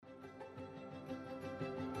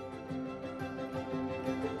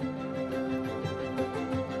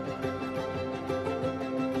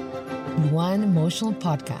One Emotional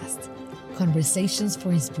Podcast, conversations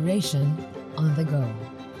for inspiration on the go.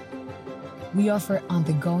 We offer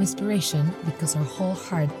on-the-go inspiration because our whole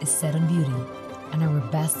heart is set on beauty and our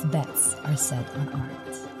best bets are set on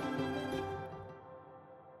art.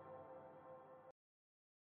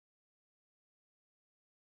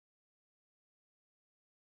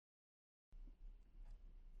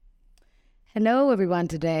 Hello, everyone,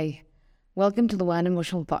 today. Welcome to the One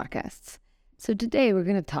Emotional Podcast. So today we're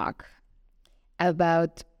going to talk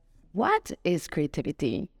about what is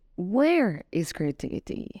creativity, where is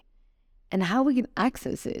creativity, and how we can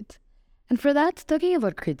access it. And for that, talking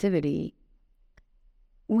about creativity,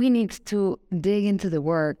 we need to dig into the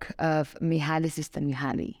work of Mihaly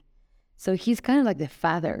Csikszentmihalyi. So he's kind of like the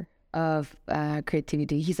father of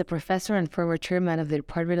creativity. He's a professor and former chairman of the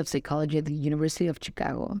Department of Psychology at the University of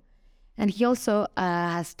Chicago. And he also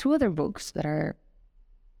has two other books that are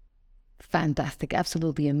fantastic,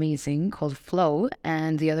 absolutely amazing, called Flow,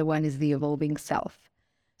 and the other one is The Evolving Self.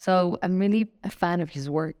 So I'm really a fan of his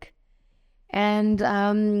work. And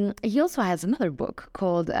he also has another book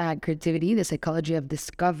called Creativity, The Psychology of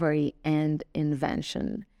Discovery and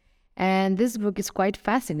Invention. And this book is quite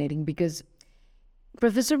fascinating because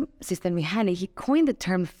Professor Csikszentmihalyi, he coined the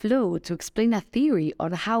term flow to explain a theory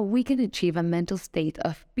on how we can achieve a mental state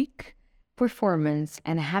of peak performance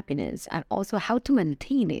and happiness, and also how to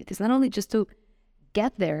maintain it. It's not only just to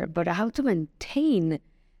get there, but how to maintain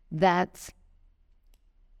that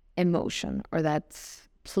emotion or that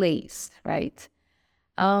place, right?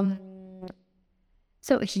 So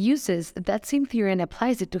he uses that same theory and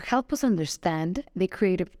applies it to help us understand the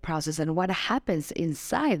creative process and what happens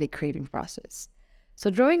inside the creative process. So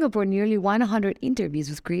drawing upon nearly 100 interviews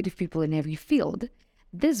with creative people in every field,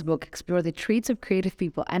 this book explores the traits of creative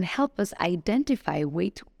people and help us identify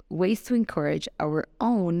ways to encourage our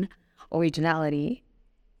own originality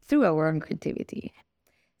through our own creativity.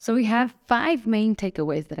 So we have 5 main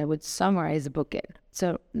takeaways that I would summarize the book in.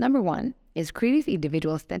 So number 1 is creative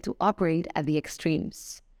individuals tend to operate at the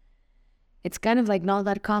extremes. It's kind of like not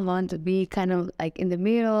that common to be kind of like in the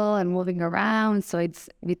middle and moving around. So it's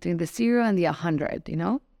between the 0 and the 100,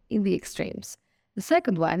 in the extremes. The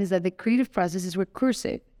second one is that the creative process is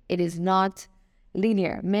recursive. It is not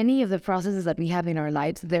linear. Many of the processes that we have in our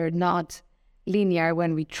lives, they're not linear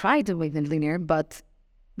when we try to make them linear, but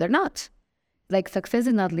they're not. Like success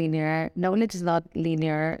is not linear, knowledge is not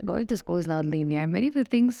linear, going to school is not linear. Many of the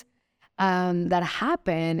things that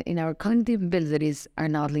happen in our cognitive abilities are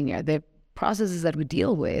not linear. The processes that we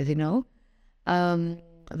deal with,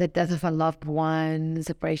 the death of a loved one,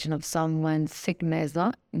 separation of someone, sickness,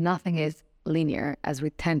 nothing is linear as we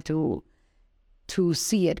tend to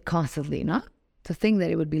see it constantly, to think that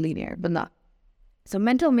it would be linear, but not. So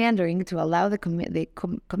mental meandering to allow the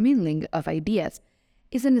commingling of ideas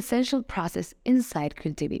is an essential process inside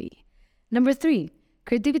creativity. Number 3,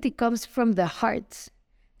 creativity comes from the heart.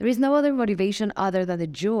 There is no other motivation other than the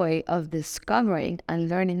joy of discovering and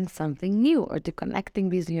learning something new or to connecting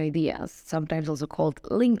these new ideas, sometimes also called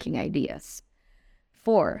linking ideas.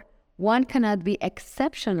 4, one cannot be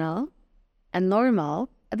exceptional and normal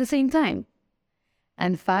at the same time.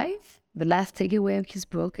 And 5, the last takeaway of his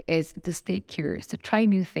book is to stay curious, to try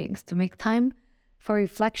new things, to make time for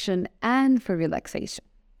reflection and for relaxation.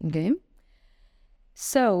 Okay?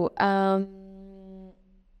 So,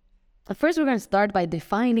 first we're going to start by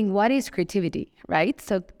defining what is creativity, right?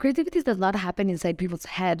 So creativity does not happen inside people's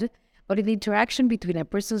head, but in the interaction between a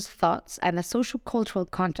person's thoughts and a social cultural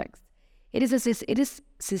context. It is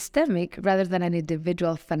systemic rather than an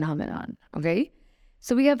individual phenomenon, okay?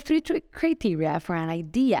 So we have 3 criteria for an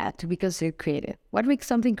idea to be considered creative. What makes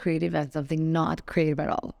something creative and something not creative at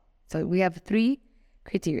all? So we have 3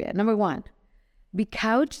 criteria. Number 1, be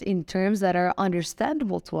couched in terms that are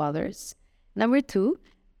understandable to others. Number 2,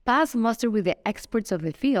 pass muster with the experts of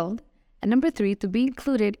the field. And number 3, to be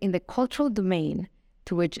included in the cultural domain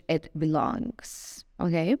to which it belongs,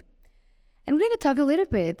 okay? And we're going to talk a little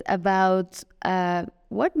bit about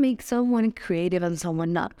what makes someone creative and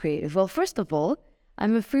someone not creative. Well, first of all,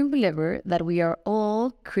 I'm a firm believer that we are all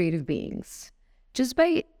creative beings. Just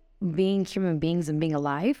by being human beings and being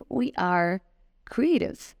alive, we are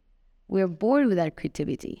creative. We are born with that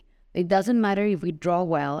creativity. It doesn't matter if we draw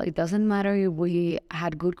well. It doesn't matter if we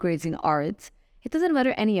had good grades in art. It doesn't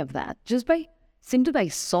matter any of that. Simply by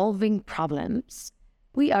solving problems,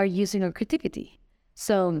 we are using our creativity.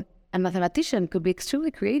 So a mathematician could be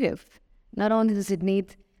extremely creative. Not only does it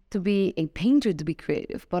need to be a painter to be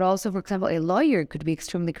creative, but also, for example, a lawyer could be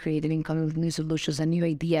extremely creative in coming with new solutions and new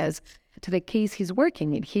ideas to the case he's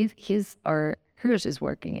working in, his or hers is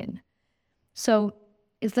working in. So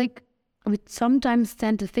it's like we sometimes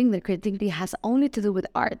tend to think that creativity has only to do with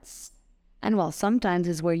arts. And well, sometimes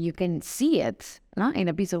is where you can see it in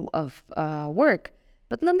a piece of work,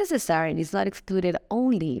 but not necessarily. It's not excluded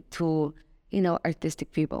only to,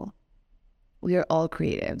 artistic people. We are all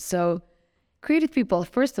creative. So creative people,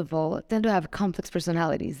 first of all, tend to have complex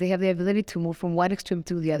personalities. They have the ability to move from one extreme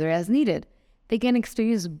to the other as needed. They can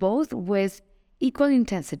experience both with equal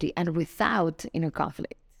intensity and without inner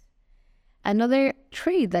conflict. Another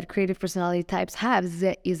trait that creative personality types have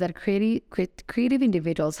is that creative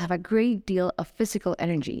individuals have a great deal of physical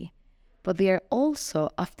energy, but they are also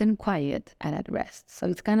often quiet and at rest. So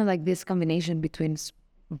it's kind of like this combination between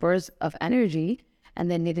bursts of energy and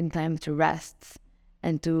then needing time to rest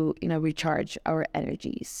and to, recharge our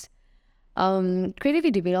energies. Creative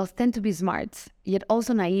individuals tend to be smart, yet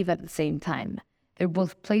also naive at the same time. They're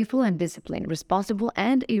both playful and disciplined, responsible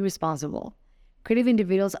and irresponsible. Creative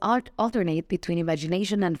individuals alternate between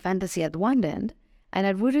imagination and fantasy at one end and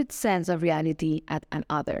a rooted sense of reality at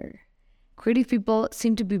another. Creative people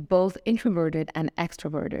seem to be both introverted and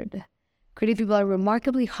extroverted. Creative people are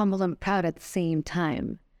remarkably humble and proud at the same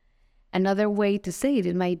time. Another way to say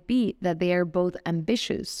it might be that they are both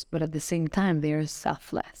ambitious, but at the same time they are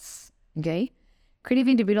selfless. Okay? Creative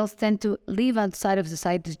individuals tend to live outside of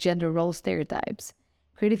society's gender role stereotypes.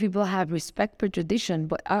 Creative people have respect for tradition,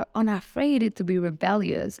 but are unafraid to be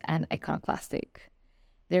rebellious and iconoclastic.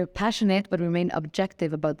 They're passionate, but remain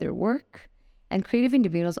objective about their work. And creative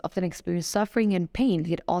individuals often experience suffering and pain,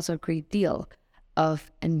 yet also a great deal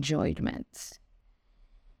of enjoyment.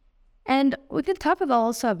 And we can talk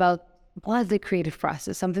also about what is the creative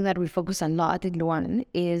process. Something that we focus a lot in Luan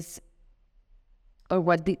is, or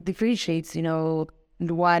what differentiates,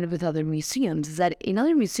 Luan with other museums, is that in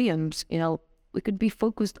other museums, we could be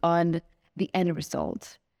focused on the end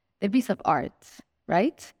result, the piece of art,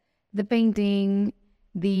 right? The painting,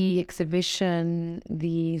 the exhibition,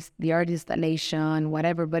 the art installation,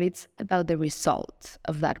 whatever, but it's about the result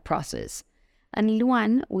of that process. And in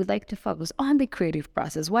Luan, we like to focus on the creative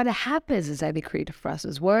process. What happens inside the creative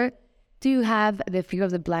process? Where do you have the fear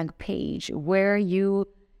of the blank page? Where are you,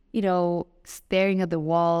 staring at the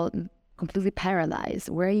wall, completely paralyzed?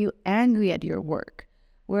 Where are you angry at your work?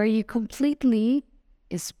 Where are you completely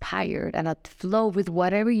inspired and at flow with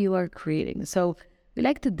whatever you are creating? So we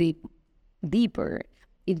like to dig deeper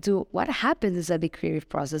into what happens inside the creative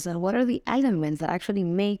process and what are the elements that actually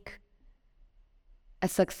make a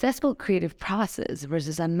successful creative process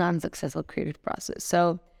versus a non-successful creative process.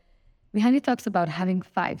 So Mihani talks about having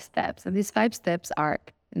 5 steps, and these 5 steps are: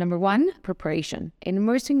 number 1, preparation,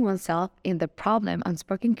 immersing oneself in the problem and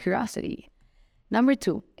sparking curiosity. Number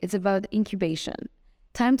 2, it's about incubation,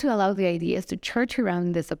 time to allow the ideas to church around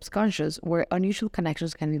in the subconscious where unusual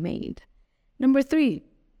connections can be made. Number 3,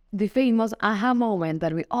 the famous aha moment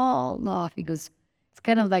that we all love because it's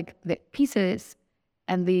kind of like the pieces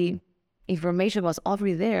and the information was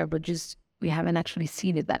already there, but just we haven't actually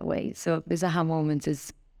seen it that way. So this aha moment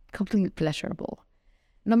is completely pleasurable.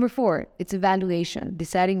 Number 4, it's evaluation,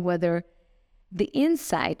 deciding whether the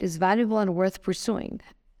insight is valuable and worth pursuing.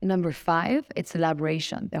 Number 5, it's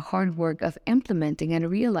elaboration, the hard work of implementing and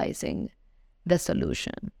realizing the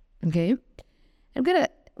solution. Okay? I'm going to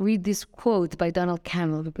read this quote by Donald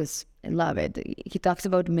Campbell because I love it. He talks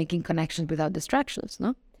about making connections without distractions,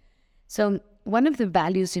 no? So one of the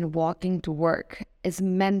values in walking to work is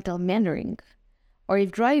mental meandering, or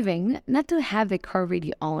if driving, not to have the car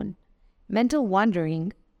radio on. Mental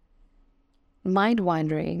wandering, mind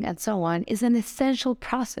wandering, and so on is an essential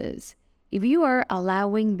process. If you are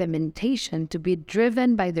allowing the mentation to be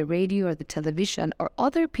driven by the radio or the television or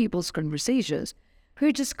other people's conversations,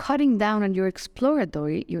 you're just cutting down on your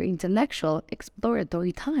intellectual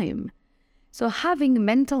exploratory time. So having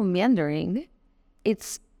mental meandering,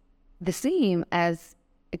 it's the same as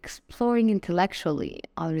exploring intellectually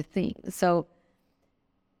other things. So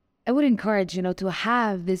I would encourage, to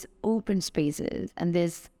have these open spaces and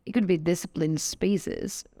it could be disciplined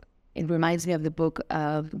spaces. It reminds me of the book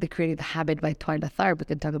of The Creative Habit by Twyla Tharp. We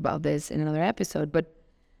can talk about this in another episode, but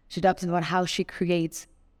she talks about how she creates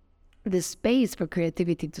the space for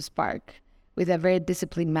creativity to spark with a very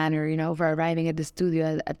disciplined manner, for arriving at the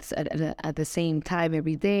studio at the same time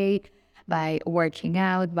every day, by working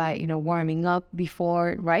out, by, warming up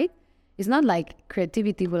before, right? It's not like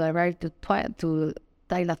creativity will arrive to Twyla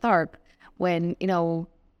Tharp when,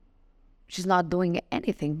 she's not doing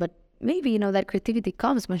anything, but maybe, that creativity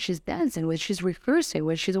comes when she's dancing, when she's rehearsing,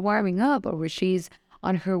 when she's warming up, or when she's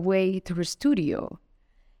on her way to her studio.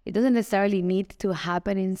 It doesn't necessarily need to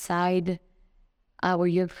happen inside where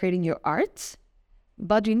you're creating your art,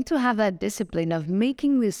 but you need to have that discipline of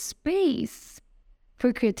making this space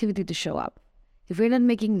for creativity to show up. If we're not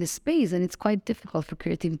making the space, then it's quite difficult for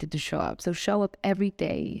creativity to show up. So show up every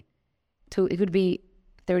day. It could be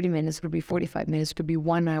 30 minutes, it could be 45 minutes, it could be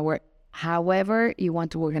 1 hour, however you want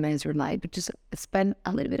to organize your life, but just spend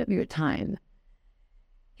a little bit of your time,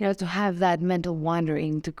 to have that mental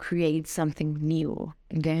wandering to create something new,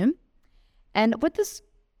 okay? And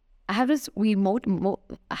how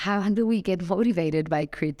do we get motivated by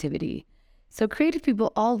creativity? So creative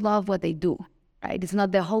people all love what they do, right? It's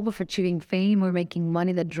not the hope of achieving fame or making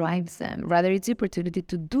money that drives them. Rather, it's the opportunity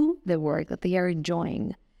to do the work that they are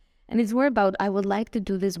enjoying. And it's more about, I would like to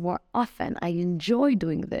do this more often. I enjoy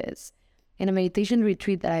doing this. In a meditation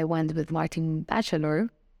retreat that I went with Martin Bachelor,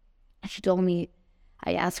 she told me,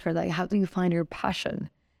 I asked her, like, how do you find your passion?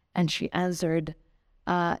 And she answered,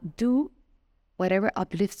 do whatever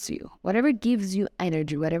uplifts you, whatever gives you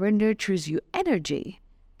energy, whatever nurtures you energy.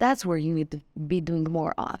 That's where you need to be doing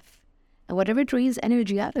more of. And whatever drains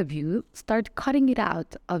energy out of you, start cutting it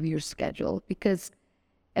out of your schedule, because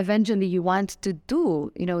eventually you want to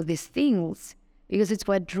do, these things because it's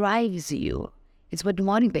what drives you. It's what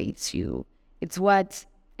motivates you. It's what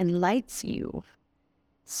enlightens you.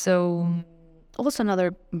 So also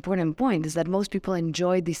another important point is that most people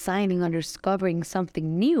enjoy designing or discovering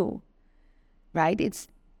something new, right? It's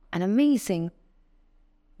an amazing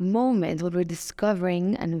moment when we're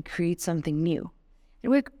discovering and we create something new.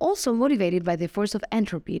 And we're also motivated by the force of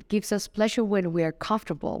entropy. It gives us pleasure when we are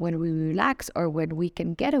comfortable, when we relax, or when we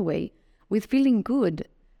can get away with feeling good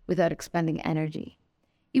without expending energy.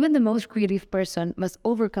 Even the most creative person must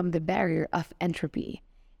overcome the barrier of entropy.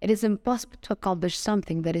 It is impossible to accomplish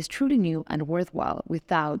something that is truly new and worthwhile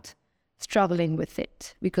without struggling with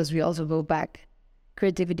it, because we also go back.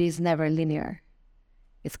 Creativity is never linear.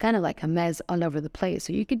 It's kind of like a mess all over the place.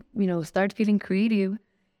 So you could, start feeling creative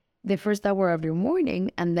the first hour of your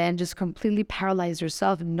morning and then just completely paralyze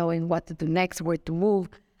yourself knowing what to do next, where to move,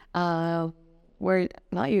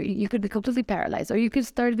 you could be completely paralyzed, or you could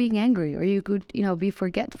start being angry, or you could, be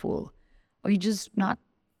forgetful, or you just not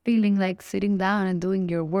feeling like sitting down and doing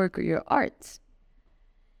your work or your art.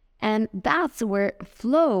 And that's where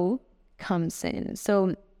flow comes in.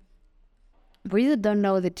 So for you that don't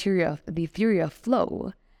know the theory of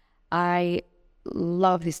flow, I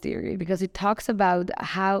love this theory because it talks about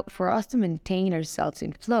how for us to maintain ourselves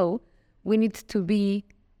in flow, we need to be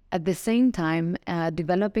at the same time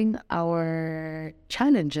developing our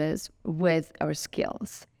challenges with our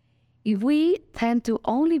skills. If we tend to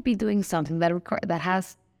only be doing something that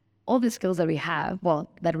has all the skills that we have,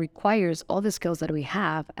 that requires all the skills that we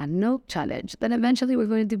have and no challenge, then eventually we're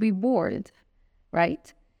going to be bored,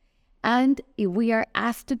 right? And if we are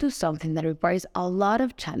asked to do something that requires a lot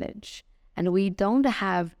of challenge and we don't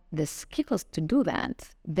have the skills to do that,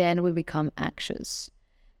 then we become anxious.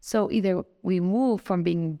 So either we move from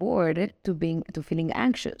being bored to feeling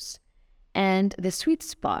anxious. And the sweet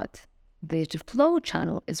spot, the flow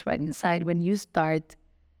channel, is right inside when you start,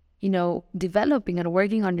 developing and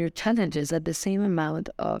working on your challenges at the same amount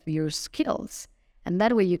of your skills. And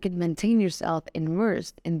that way you can maintain yourself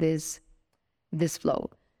immersed in this flow.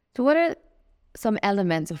 So what are some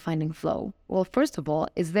elements of finding flow? Well, first of all,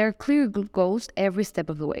 is there clear goals every step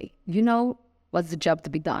of the way? You know what's the job to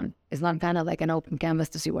be done. It's not kind of like an open canvas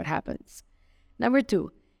to see what happens. Number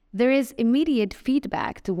 2, there is immediate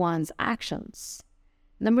feedback to one's actions.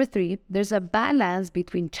 Number 3, there's a balance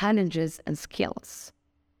between challenges and skills.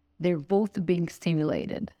 They're both being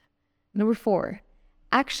stimulated. Number 4,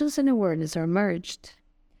 actions and awareness are merged.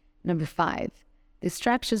 Number 5,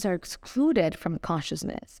 distractions are excluded from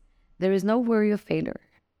consciousness. There is no worry of failure.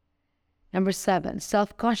 Number 7,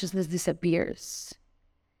 self-consciousness disappears.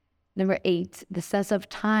 Number 8, the sense of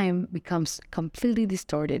time becomes completely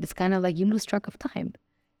distorted. It's kind of like you lose track of time.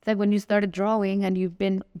 It's like when you started drawing and you've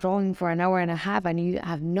been drawing for an hour and a half and you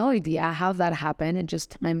have no idea how that happened and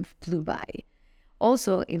just time flew by.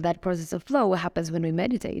 Also, in that process of flow, what happens when we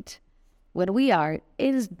meditate? When we are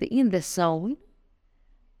in the zone,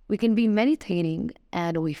 we can be meditating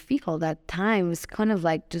and we feel that time is kind of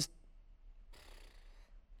like just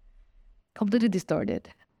completely distorted.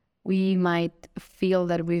 We might feel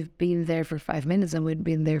that we've been there for 5 minutes and we've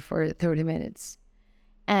been there for 30 minutes.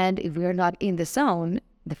 And if we're not in the zone,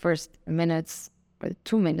 the first minutes or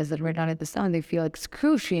 2 minutes that we're not in the zone, they feel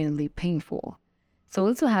excruciatingly painful. So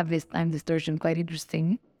also have this time distortion quite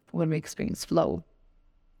interesting when we experience flow.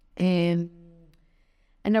 And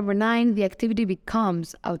number 9, the activity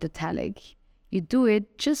becomes autotelic. You do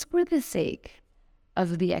it just for the sake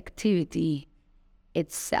of the activity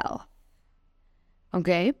itself.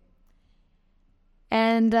 Okay?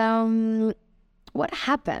 And what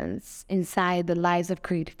happens inside the lives of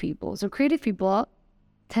creative people? So creative people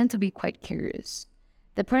tend to be quite curious.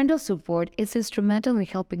 The parental support is instrumental in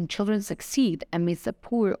helping children succeed amidst a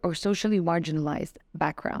poor or socially marginalized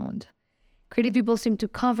background. Creative people seem to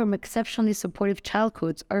come from exceptionally supportive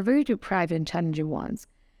childhoods or very deprived and challenging ones.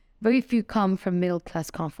 Very few come from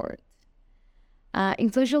middle-class comfort.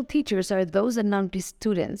 Influential teachers are those that notice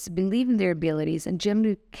students, believe in their abilities, and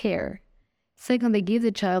genuinely care. Second, they give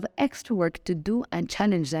the child extra work to do and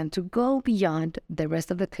challenge them to go beyond the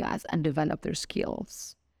rest of the class and develop their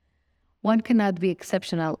skills. One cannot be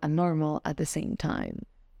exceptional and normal at the same time.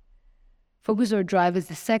 Focus or drive is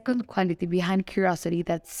the second quality behind curiosity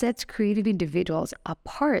that sets creative individuals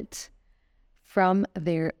apart from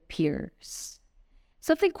their peers.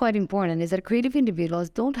 Something quite important is that creative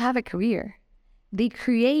individuals don't have a career. They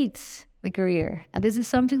create the career. And this is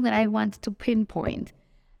something that I want to pinpoint.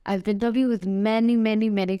 I've been talking with many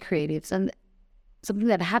creatives, and something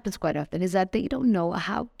that happens quite often is that they don't know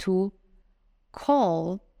how to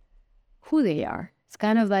call who they are. It's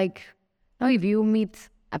kind of like, if you meet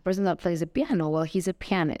a person that plays the piano, well, he's a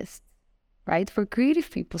pianist, right? For creative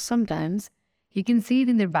people, sometimes you can see it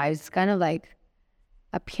in their vibes. It's kind of like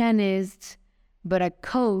a pianist, but a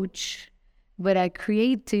coach, but a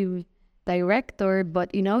creative director,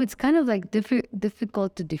 but it's kind of like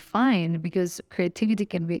difficult to define because creativity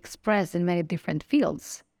can be expressed in many different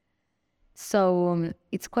fields. So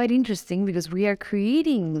it's quite interesting because we are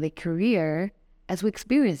creating the career as we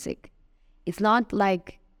experience it. It's not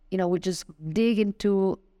like, we just dig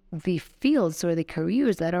into the fields or the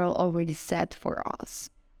careers that are already set for us.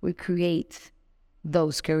 We create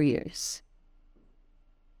those careers.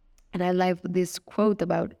 And I love this quote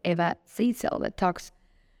about Eva Seisel that talks,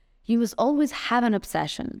 you must always have an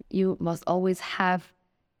obsession. You must always have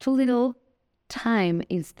too little time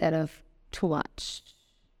instead of too much.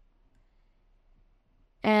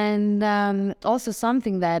 And also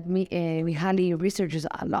something that Mihaly researches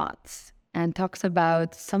a lot and talks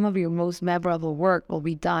about some of your most memorable work will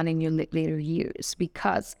be done in your later years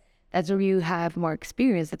because that's where you have more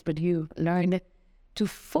experience. That's where you learn to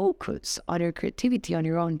focus on your creativity, on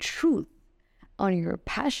your own truth, on your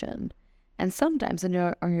passion. And sometimes on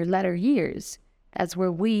your latter years, that's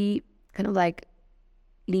where we kind of like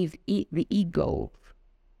leave the ego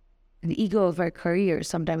of our career.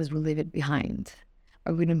 Sometimes we leave it behind,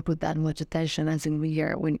 or we don't put that much attention as when we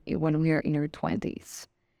are in our 20s.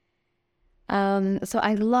 So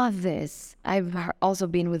I love this. I've also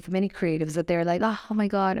been with many creatives that they're like, oh my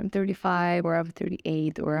God, I'm 35 or I'm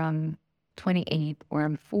 38 or I'm 28 or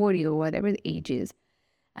I'm 40 or whatever the age is.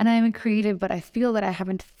 And I'm a creative, but I feel that I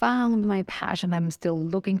haven't found my passion. I'm still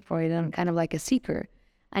looking for it. I'm kind of like a seeker.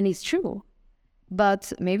 And it's true.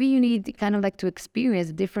 But maybe you need kind of like to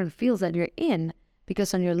experience different fields that you're in,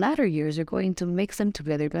 because on your latter years, you're going to mix them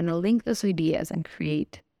together. You're going to link those ideas and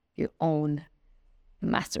create your own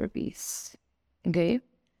masterpiece. Okay?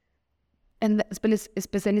 And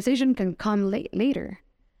specialization can come later.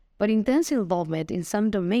 But intense involvement in some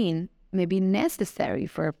domain may be necessary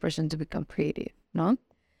for a person to become creative, no?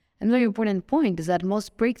 Another important point is that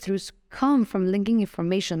most breakthroughs come from linking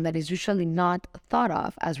information that is usually not thought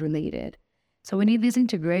of as related. So we need this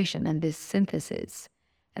integration and this synthesis.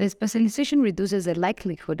 And the specialization reduces the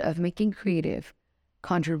likelihood of making creative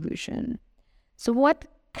contribution. So what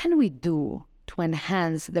can we do to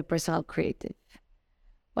enhance the personal creative?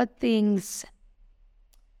 What tips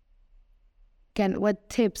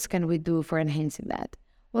can we do for enhancing that?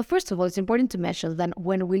 Well, first of all, it's important to mention that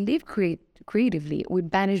when we live creatively, we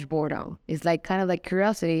banish boredom. It's like kind of like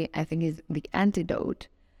curiosity, I think, is the antidote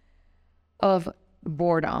of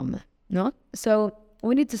boredom, no? So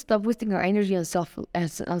we need to stop wasting our energy on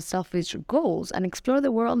selfish goals and explore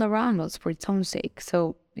the world around us for its own sake.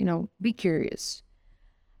 So, be curious.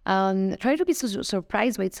 Try to be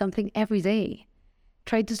surprised by something every day.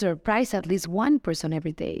 Try to surprise at least one person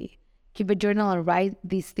every day. Keep a journal and write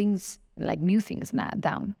these things, like new things,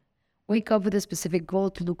 down. Wake up with a specific goal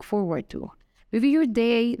to look forward to. Review your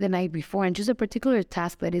day the night before and choose a particular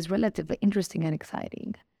task that is relatively interesting and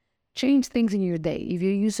exciting. Change things in your day. If you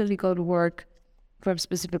usually go to work from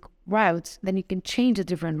specific routes, then you can change a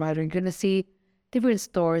different route. You're going to see different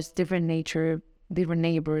stores, different nature, different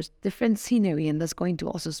neighbors, different scenery, and that's going to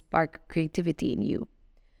also spark creativity in you.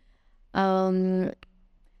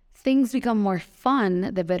 Things become more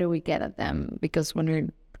fun the better we get at them, because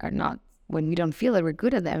when we don't feel that we're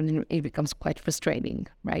good at them, it becomes quite frustrating,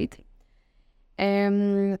 right?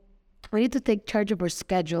 We need to take charge of our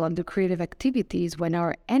schedule and do creative activities when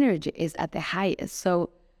our energy is at the highest.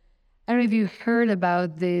 So I don't know if you heard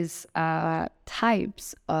about these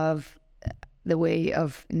types of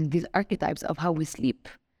these archetypes of how we sleep.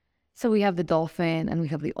 So we have the dolphin, and we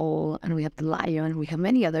have the owl, and we have the lion, we have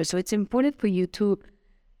many others. So it's important for you to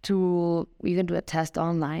you can do a test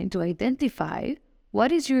online to identify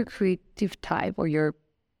what is your creative type or your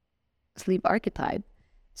sleep archetype.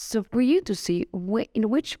 So for you to see in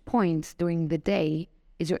which points during the day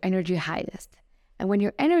is your energy highest. And when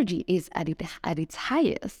your energy is at its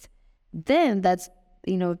highest, then that's,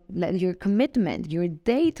 your commitment, your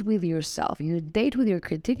date with yourself, your date with your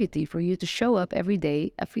creativity for you to show up every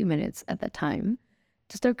day, a few minutes at that time,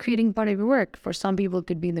 to start creating part of your work. For some people, it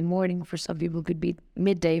could be in the morning. For some people, it could be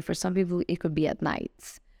midday. For some people, it could be at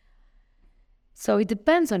night. So it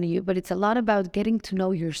depends on you, but it's a lot about getting to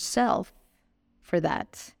know yourself for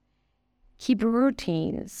that. Keep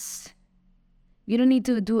routines. You don't need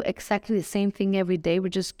to do exactly the same thing every day,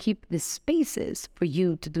 but just keep the spaces for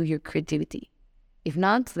you to do your creativity. If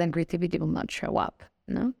not, then creativity will not show up,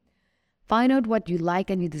 Find out what you like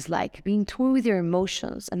and you dislike. Be in tune with your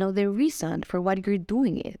emotions and know the reason for what you're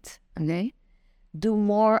doing it, okay? Do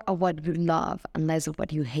more of what you love and less of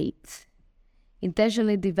what you hate.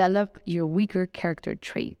 Intentionally develop your weaker character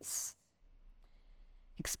traits.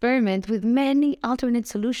 Experiment with many alternate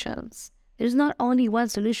solutions. There's not only one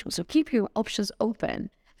solution, so keep your options open.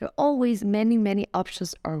 There are always many, many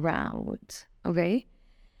options around, okay?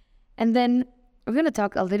 And then we're going to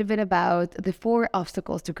talk a little bit about the 4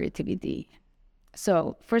 obstacles to creativity.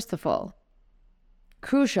 So, first of all,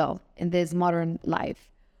 crucial in this modern life,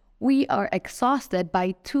 we are exhausted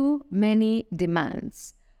by too many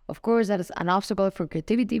demands. Of course, that is an obstacle for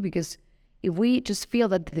creativity, because if we just feel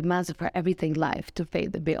that the demands of our everyday life, to pay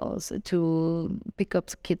the bills, to pick up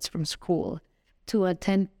kids from school, to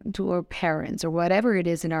attend to our parents, or whatever it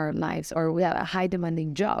is in our lives, or we have a high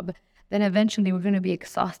demanding job, then eventually we're going to be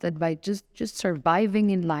exhausted by just surviving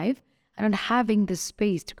in life and not having the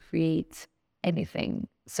space to create anything.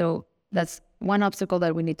 So that's one obstacle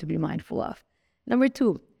that we need to be mindful of. Number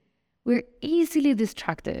 2, we're easily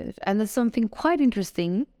distracted. And that's something quite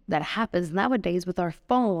interesting that happens nowadays with our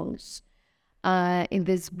phones. In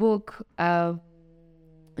this book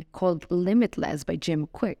called Limitless by Jim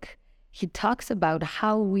Quick, he talks about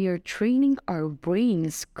how we are training our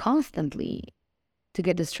brains constantly to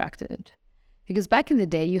get distracted. Because back in the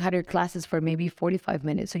day, you had your classes for maybe 45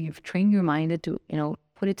 minutes. So you've trained your mind to,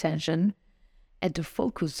 put attention and to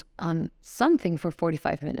focus on something for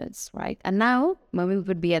 45 minutes, right? And now, when we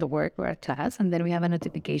would be at work or at class, and then we have a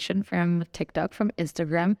notification from TikTok, from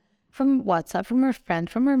Instagram, from WhatsApp, from our friend,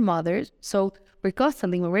 from our mother. So we're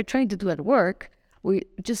constantly, when we're trying to do at work, we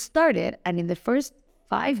just started, and in the first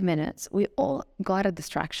 5 minutes, we all got a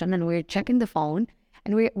distraction, and we're checking the phone,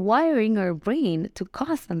 and we're wiring our brain to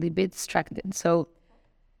constantly be distracted. So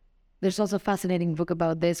there's also a fascinating book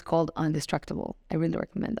about this called Undistractable. I really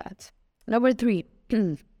recommend that. Number 3,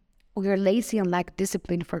 we are lazy and lack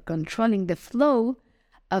discipline for controlling the flow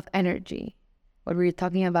of energy. What we're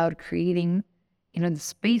talking about, creating, the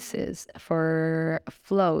spaces for a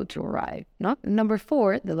flow to arrive. Number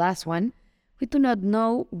 4, the last one, we do not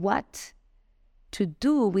know what to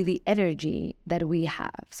do with the energy that we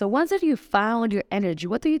have. So once that you found your energy,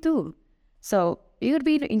 what do? So you could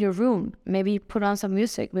be in your room, maybe put on some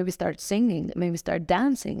music, maybe start singing, maybe start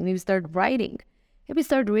dancing, maybe start writing, maybe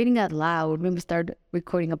start reading out loud, maybe start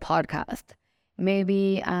recording a podcast,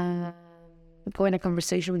 maybe go in a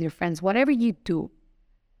conversation with your friends. Whatever you do,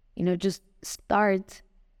 just start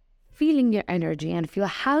feeling your energy and feel,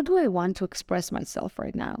 how do I want to express myself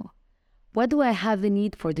right now? What do I have the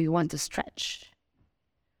need for? Do you want to stretch?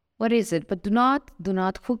 What is it? But do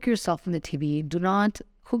not hook yourself on the TV. Do not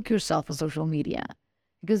hook yourself on social media,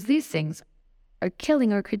 because these things are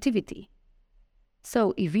killing our creativity.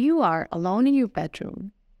 So if you are alone in your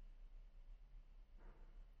bedroom,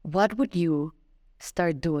 what would you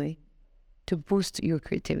start doing to boost your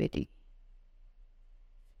creativity?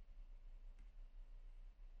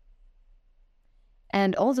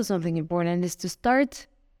 And also something important is to start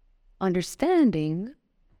understanding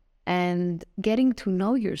and getting to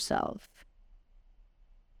know yourself.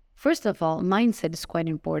 First of all, mindset is quite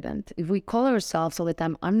important. If we call ourselves all the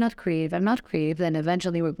time, I'm not creative, then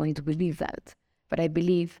eventually we're going to believe that. But I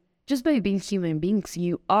believe just by being human beings,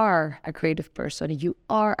 you are a creative person. You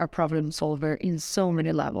are a problem solver in so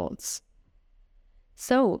many levels.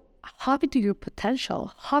 So hop into your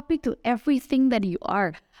potential, hop into everything that you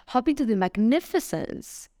are, hop into the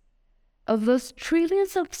magnificence of those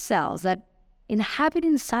trillions of cells that inhabit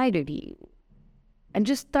inside of you, and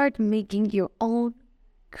just start making your own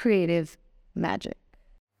creative magic.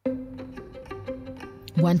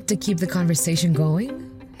 Want to keep the conversation going?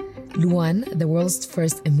 Luan, the world's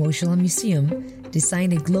first emotional museum,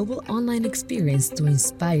 designed a global online experience to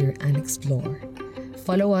inspire and explore.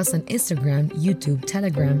 Follow us on Instagram, YouTube,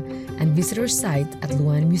 Telegram, and visit our site at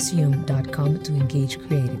luanmuseum.com to engage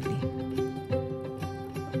creatively.